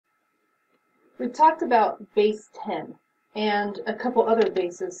We've talked about base 10 and a couple other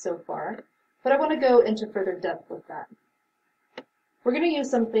bases so far, but I want to go into further depth with that. We're going to use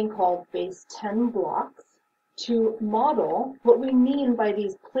something called base 10 blocks to model what we mean by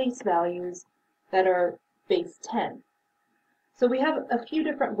these place values that are base 10. So we have a few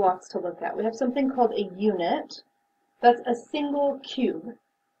different blocks to look at. We have something called a unit. That's a single cube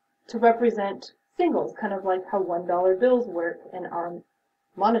to represent singles, kind of like how $1 bills work in our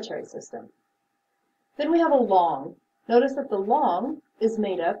monetary system. Then we have a long. Notice that the long is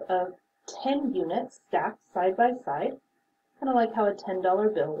made up of 10 units stacked side by side, kind of like how a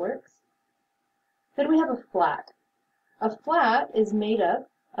 $10 bill works. Then we have a flat. A flat is made up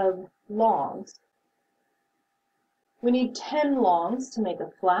of longs. We need 10 longs to make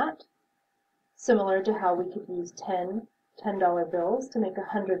a flat, similar to how we could use 10 $10 bills to make a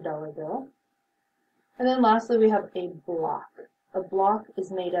 $100 bill. And then lastly, we have a block. A block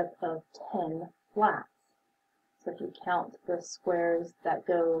is made up of 10 flats. So if you count the squares that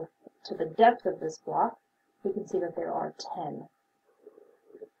go to the depth of this block, we can see that there are 10.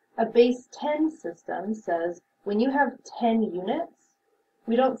 A base 10 system says when you have 10 units,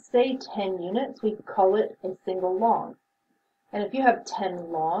 we don't say 10 units, we call it a single long. And if you have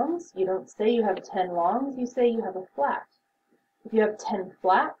 10 longs, you don't say you have 10 longs, you say you have a flat. If you have 10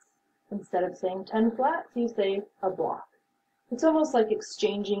 flats, instead of saying 10 flats, you say a block. It's almost like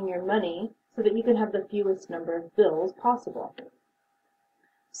exchanging your money so that you can have the fewest number of bills possible.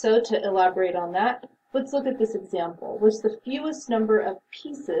 So to elaborate on that, let's look at this example. What's the fewest number of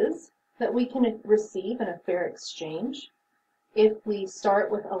pieces that we can receive in a fair exchange if we start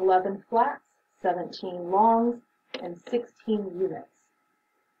with 11 flats, 17 longs, and 16 units?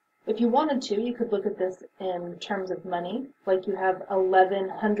 If you wanted to, you could look at this in terms of money, like you have 11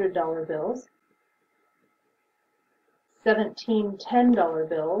 $100 bills, 17 $10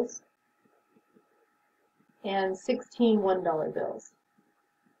 bills, and 16 $1 bills.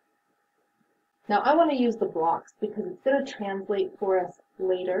 Now I want to use the blocks because it's going to translate for us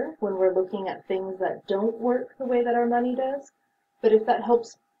later when we're looking at things that don't work the way that our money does. But if that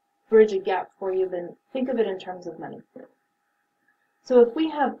helps bridge a gap for you, then think of it in terms of money. So if we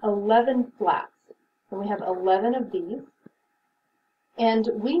have 11 flats, and we have 11 of these, and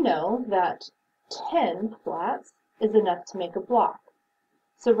we know that 10 flats is enough to make a block.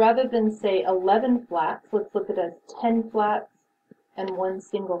 So rather than say 11 flats, let's look at it as 10 flats and one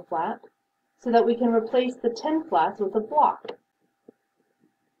single flat, so that we can replace the 10 flats with a block.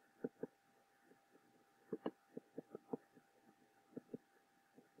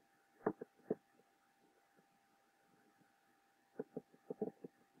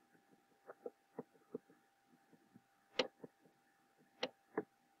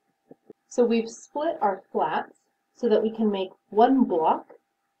 So we've split our flats so that we can make one block,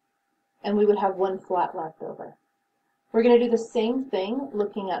 and we would have one flat left over. We're going to do the same thing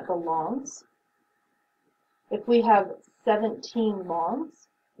looking at the longs. If we have 17 longs,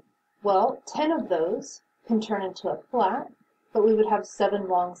 well, 10 of those can turn into a flat, but we would have 7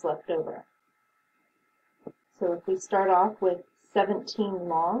 longs left over. So if we start off with 17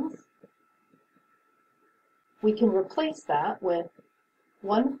 longs, we can replace that with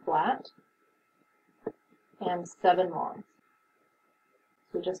one flat and 7 longs.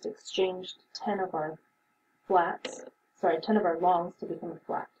 So we just exchanged 10 of our longs to become a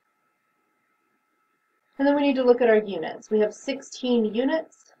flat. And then we need to look at our units. We have 16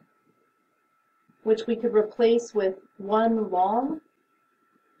 units, which we could replace with one long,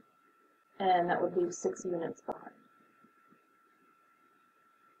 and that would leave 6 units behind.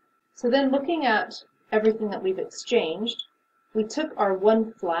 So then looking at everything that we've exchanged, we took our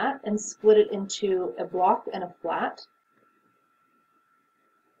one flat and split it into a block and a flat.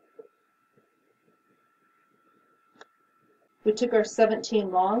 We took our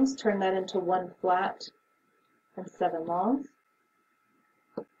 17 longs, turned that into one flat and 7 longs.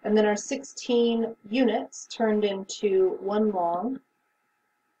 And then our 16 units turned into one long,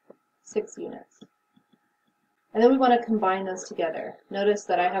 6 units. And then we want to combine those together. Notice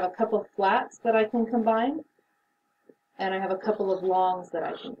that I have a couple flats that I can combine, and I have a couple of longs that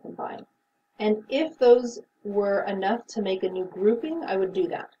I can combine. And if those were enough to make a new grouping, I would do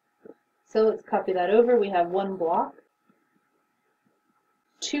that. So let's copy that over. We have one block,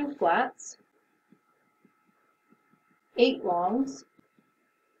 2 flats, 8 longs,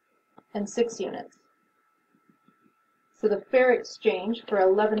 and 6 units. So the fair exchange for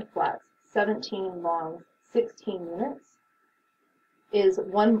 11 flats, 17 longs, 16 units is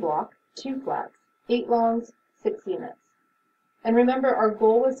 1 block, 2 flats, 8 longs, 6 units. And remember, our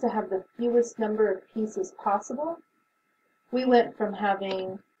goal was to have the fewest number of pieces possible. We went from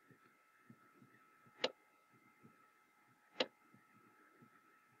having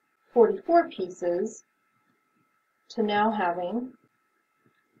 44 pieces to now having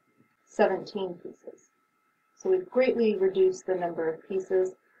 17 pieces. So we've greatly reduced the number of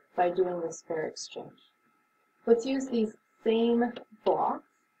pieces by doing this fair exchange. Let's use these same blocks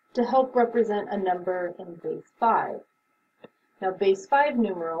to help represent a number in base 5. Now base 5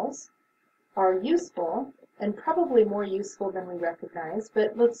 numerals are useful and probably more useful than we recognize,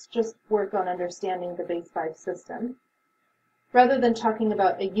 but let's just work on understanding the base 5 system. Rather than talking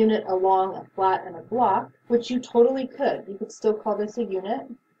about a unit, a long, a flat, and a block, which you totally could. You could still call this a unit.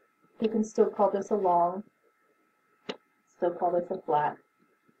 You can still call this a long, still call this a flat.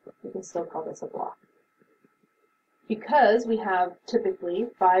 You can still call this a block. Because we have typically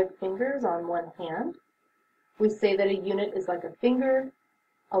 5 fingers on one hand, we say that a unit is like a finger,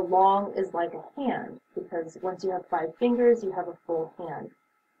 a long is like a hand, because once you have 5 fingers, you have a full hand.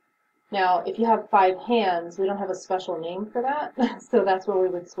 Now, if you have 5 hands, we don't have a special name for that, so that's where we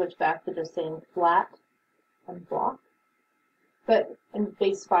would switch back to just saying flat and block. But in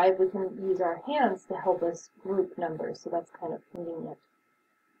base 5, we can use our hands to help us group numbers, so that's kind of convenient.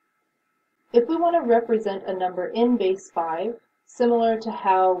 If we want to represent a number in base 5, similar to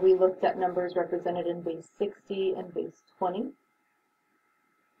how we looked at numbers represented in base 60 and base 20,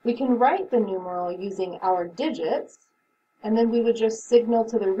 we can write the numeral using our digits, and then we would just signal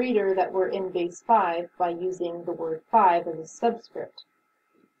to the reader that we're in base 5 by using the word 5 as a subscript.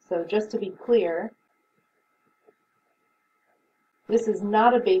 So just to be clear, this is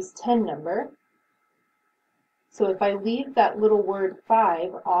not a base 10 number. So if I leave that little word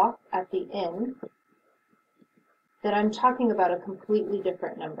 5 off at the end, then I'm talking about a completely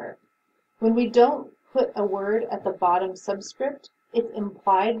different number. When we don't put a word at the bottom subscript, it's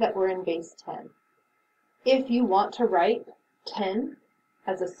implied that we're in base 10. If you want to write 10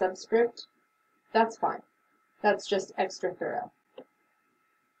 as a subscript, that's fine. That's just extra thorough.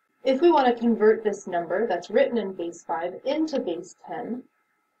 If we want to convert this number that's written in base 5 into base 10,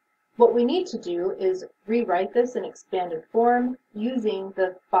 what we need to do is rewrite this in expanded form using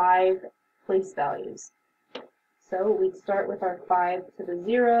the 5 place values. So we start with our 5 to the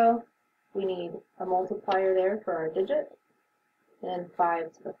 0. We need a multiplier there for our digit. Then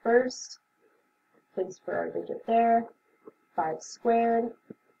 5 to the first. Place for our digit there. 5 squared.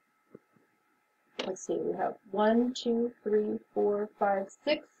 Let's see, we have 1, 2, 3, 4, 5,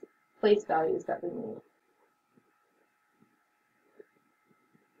 6 place values that we need.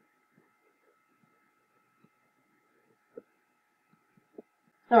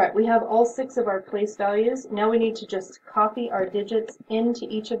 All right, we have all 6 of our place values. Now we need to just copy our digits into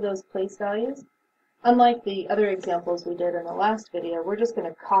each of those place values. Unlike the other examples we did in the last video, we're just going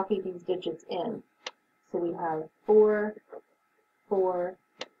to copy these digits in. So we have 4, 4,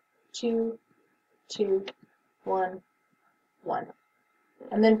 2, 2, 1, 1.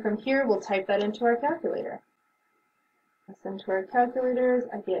 And then from here, we'll type that into our calculator. That's into our calculators.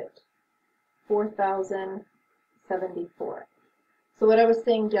 I get 4,074. So what I was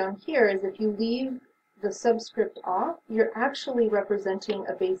saying down here is if you leave the subscript off, you're actually representing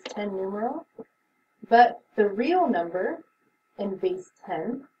a base 10 numeral, but the real number in base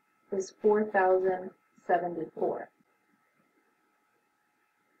 10 is 4,074.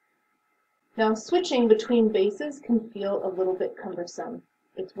 Now switching between bases can feel a little bit cumbersome.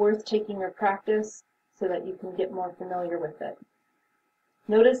 It's worth taking a practice so that you can get more familiar with it.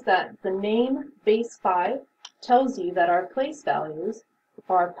 Notice that the name base 5 tells you that our place values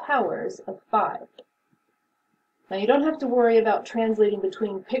are powers of 5. Now you don't have to worry about translating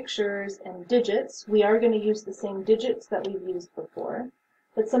between pictures and digits. We are going to use the same digits that we've used before.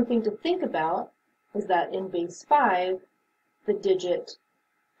 But something to think about is that in base 5, the digit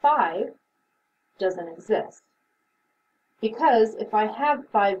 5 doesn't exist. Because if I have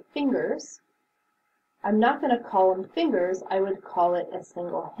 5 fingers, I'm not going to call them fingers, I would call it a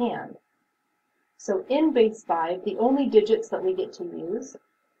single hand. So in base 5, the only digits that we get to use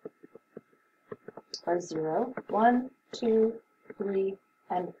are 0, 1, 2, 3,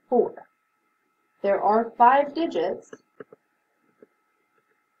 and 4. There are 5 digits,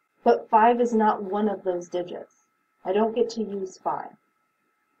 but 5 is not one of those digits. I don't get to use 5.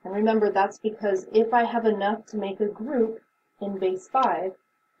 And remember, that's because if I have enough to make a group in base 5,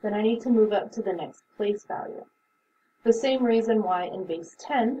 then I need to move up to the next place value. The same reason why in base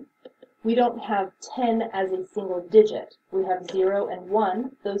 10, we don't have 10 as a single digit. We have 0 and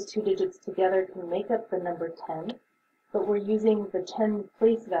 1. Those two digits together can make up the number 10, but we're using the 10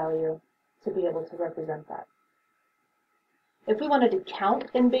 place value to be able to represent that. If we wanted to count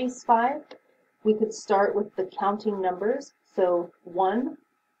in base 5, we could start with the counting numbers. So 1,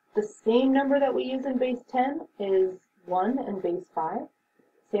 the same number that we use in base 10 is 1 in base 5.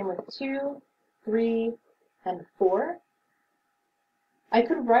 Same with 2, 3, and 4. I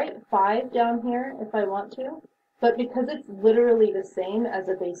could write 5 down here if I want to, but because it's literally the same as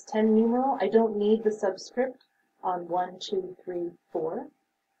a base 10 numeral, I don't need the subscript on 1, 2, 3, 4.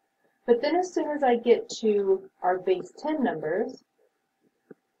 But then as soon as I get to our base 10 numbers,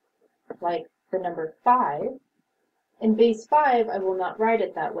 like the number 5, in base 5 I will not write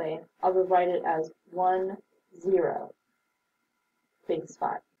it that way. I will write it as 1, 0, base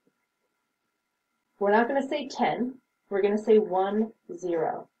 5. We're not going to say 10, we're going to say 1,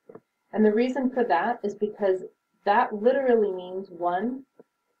 0. And the reason for that is because that literally means 1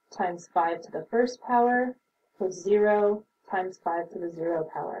 times 5 to the first power plus 0 times 5 to the 0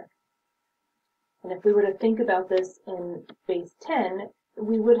 power. And if we were to think about this in base 10,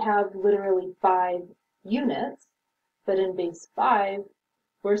 we would have literally 5 units, but in base 5,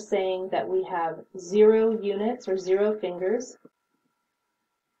 we're saying that we have 0 units or 0 fingers,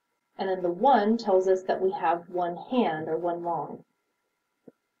 and then the 1 tells us that we have 1 hand or 1 long.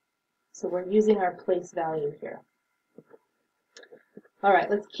 So we're using our place value here. All right,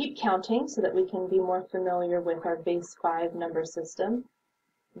 let's keep counting so that we can be more familiar with our base 5 number system.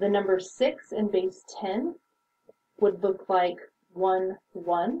 The number 6 in base 10 would look like 1,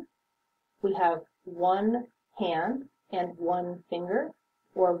 1. We have 1 hand and 1 finger,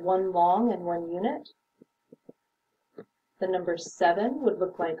 or 1 long and 1 unit. The number 7 would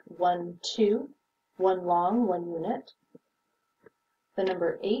look like 1, 2, 1 long, 1 unit. The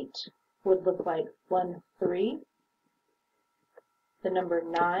number 8 would look like 1, 3. The number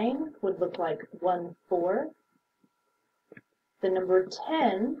 9 would look like 1, 4. The number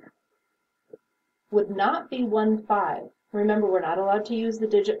 10 would not be 1, 5. Remember, we're not allowed to use the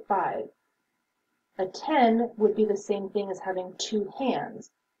digit 5. A 10 would be the same thing as having 2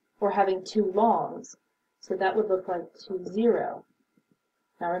 hands or having 2 longs. So that would look like 2, 0.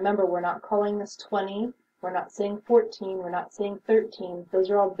 Now remember, we're not calling this 20. We're not saying 14. We're not saying 13. Those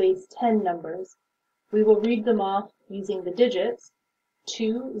are all base 10 numbers. We will read them off using the digits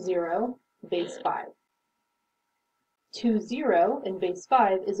 2, 0, base 5. 2, 0 in base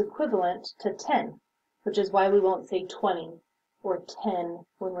 5 is equivalent to 10, which is why we won't say 20 or 10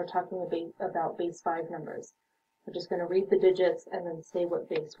 when we're talking about base 5 numbers. We're just going to read the digits and then say what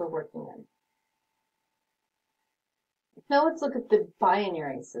base we're working in. Now let's look at the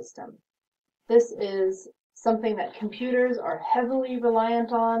binary system. This is something that computers are heavily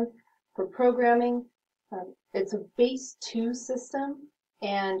reliant on for programming. It's a base 2 system,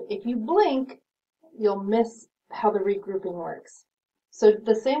 and if you blink, you'll miss how the regrouping works. So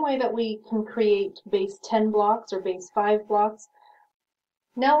the same way that we can create base 10 blocks or base 5 blocks,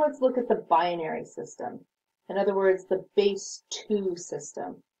 now let's look at the binary system. In other words, the base 2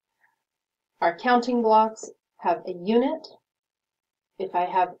 system. Our counting blocks have a unit. If I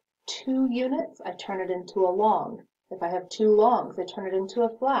have 2 units, I turn it into a long. If I have 2 longs, I turn it into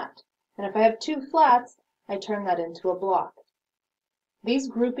a flat. And if I have 2 flats, I turn that into a block. These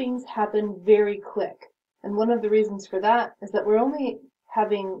groupings happen very quick. And one of the reasons for that is that we're only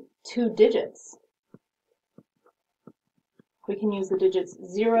having 2 digits. We can use the digits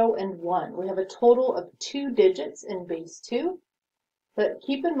 0 and 1. We have a total of 2 digits in base 2. But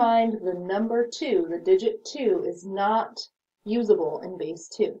keep in mind the number 2, the digit 2, is not usable in base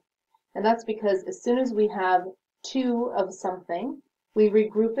 2. And that's because as soon as we have 2 of something, we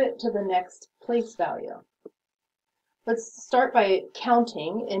regroup it to the next place value. Let's start by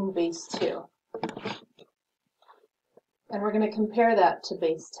counting in base 2. And we're going to compare that to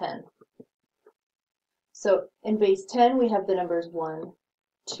base 10. So in base 10, we have the numbers 1,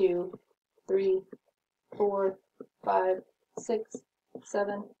 2, 3, 4, 5, 6,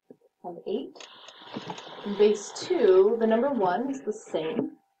 7, and 8. In base 2, the number 1 is the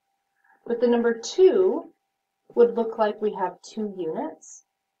same, but the number 2 would look like we have 2 units.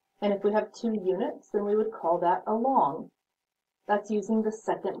 And if we have 2 units, then we would call that a long. That's using the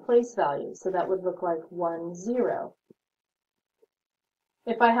second place value, so that would look like 1, 0.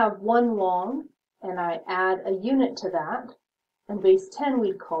 If I have 1 long and I add a unit to that, in base 10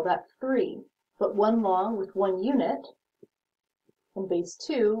 we'd call that 3. But 1 long with 1 unit in base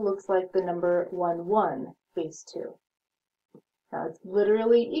 2 looks like the number 1, 1, base 2. Now it's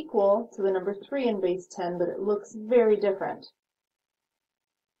literally equal to the number 3 in base 10, but it looks very different.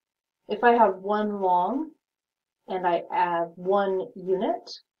 If I have 1 long and I add 1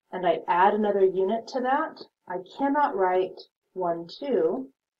 unit and I add another unit to that, I cannot write 1, 2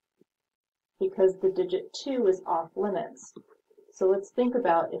 because the digit 2 is off limits. So let's think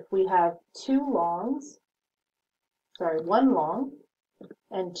about if we have 1 long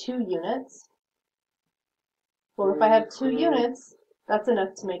and 2 units. Well, if I have 2 units, That's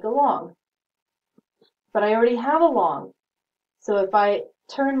enough to make a long. But I already have a long. So if I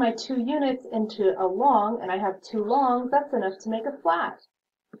turn my 2 units into a long, and I have 2 longs, that's enough to make a flat.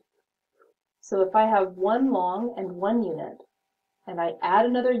 So if I have 1 long and 1 unit, and I add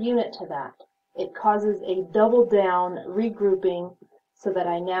another unit to that, it causes a double down regrouping so that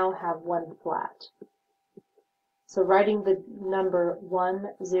I now have 1 flat. So writing the number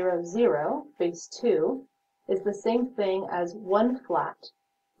 100, base 2, is the same thing as 1 flat,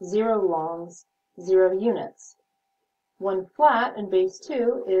 0 longs, 0 units. 1 flat in base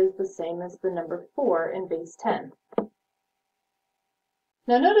 2 is the same as the number 4 in base 10.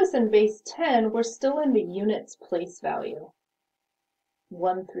 Now notice in base 10, we're still in the units place value,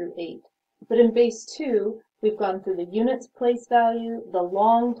 1 through 8. But in base 2, we've gone through the units place value, the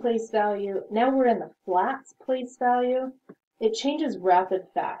long place value. Now we're in the flats place value. It changes rapid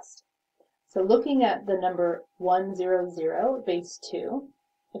fast. So looking at the number 100, base 2,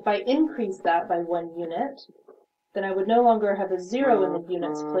 if I increase that by 1 unit, then I would no longer have a 0 in the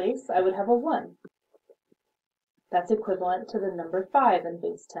units place, I would have a 1. That's equivalent to the number 5 in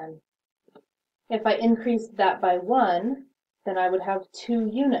base 10. If I increased that by 1, then I would have 2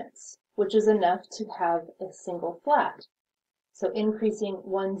 units, which is enough to have a single flat. So increasing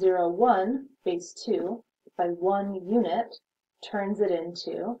 101, base 2, by 1 unit turns it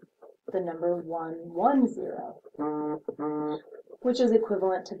into the number 110, which is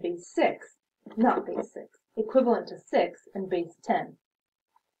equivalent to base 6, not base 6, equivalent to 6 in base 10.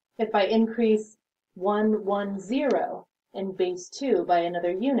 If I increase 110 in base 2 by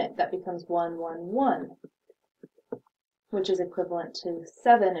another unit, that becomes 111, which is equivalent to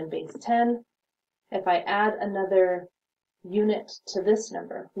 7 in base 10. If I add another unit to this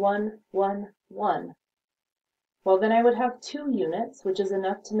number, 111, well, then I would have 2 units, which is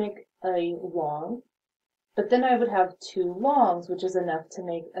enough to make a long, but then I would have 2 longs, which is enough to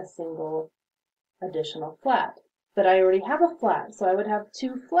make a single additional flat. But I already have a flat, so I would have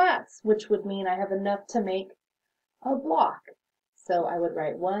 2 flats, which would mean I have enough to make a block. So I would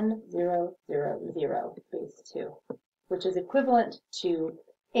write 1000, base 2, which is equivalent to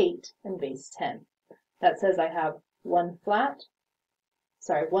 8 in base 10. That says I have 1 block,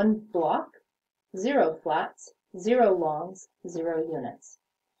 0 flats, 0 longs, 0 units.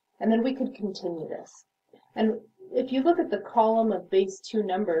 And then we could continue this. And if you look at the column of base 2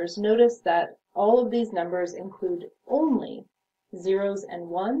 numbers, notice that all of these numbers include only 0s and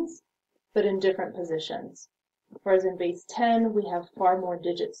 1s, but in different positions. Whereas in base 10, we have far more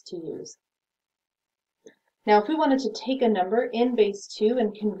digits to use. Now, if we wanted to take a number in base 2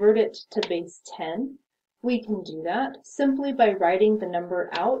 and convert it to base 10, we can do that simply by writing the number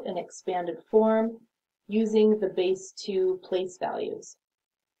out in expanded form using the base 2 place values.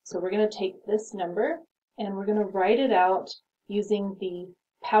 So we're going to take this number and we're going to write it out using the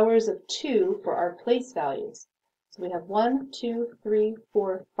powers of 2 for our place values. So we have 1, 2, 3,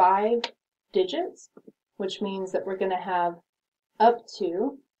 4, 5 digits, which means that we're going to have up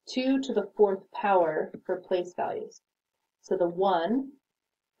to 2 to the 4th power for place values. So the 1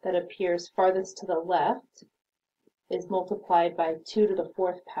 that appears farthest to the left is multiplied by 2 to the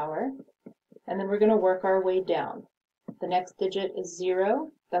 4th power, and then we're going to work our way down. The next digit is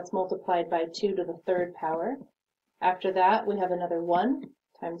 0, that's multiplied by 2 to the 3rd power. After that, we have another 1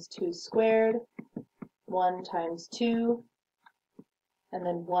 times 2 squared, 1 times 2, and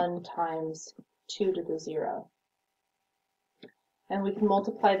then 1 times 2 to the 0. And we can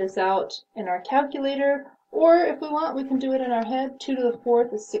multiply this out in our calculator, or if we want, we can do it in our head. 2 to the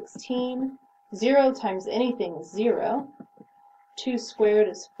 4th is 16. 0 times anything is 0. 2 squared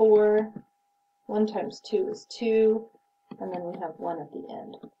is 4. 1 times 2 is 2. And then we have 1 at the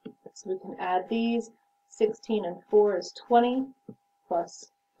end. So we can add these. 16 and 4 is 20,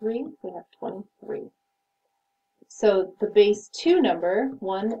 plus 3, we have 23. So the base 2 number,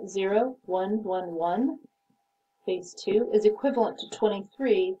 10111, base 2, is equivalent to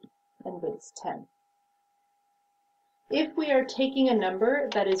 23 in base 10. If we are taking a number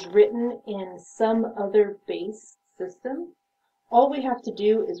that is written in some other base system, all we have to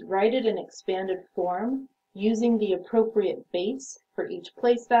do is write it in expanded form using the appropriate base for each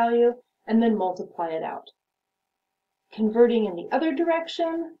place value, and then multiply it out. Converting in the other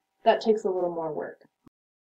direction, that takes a little more work.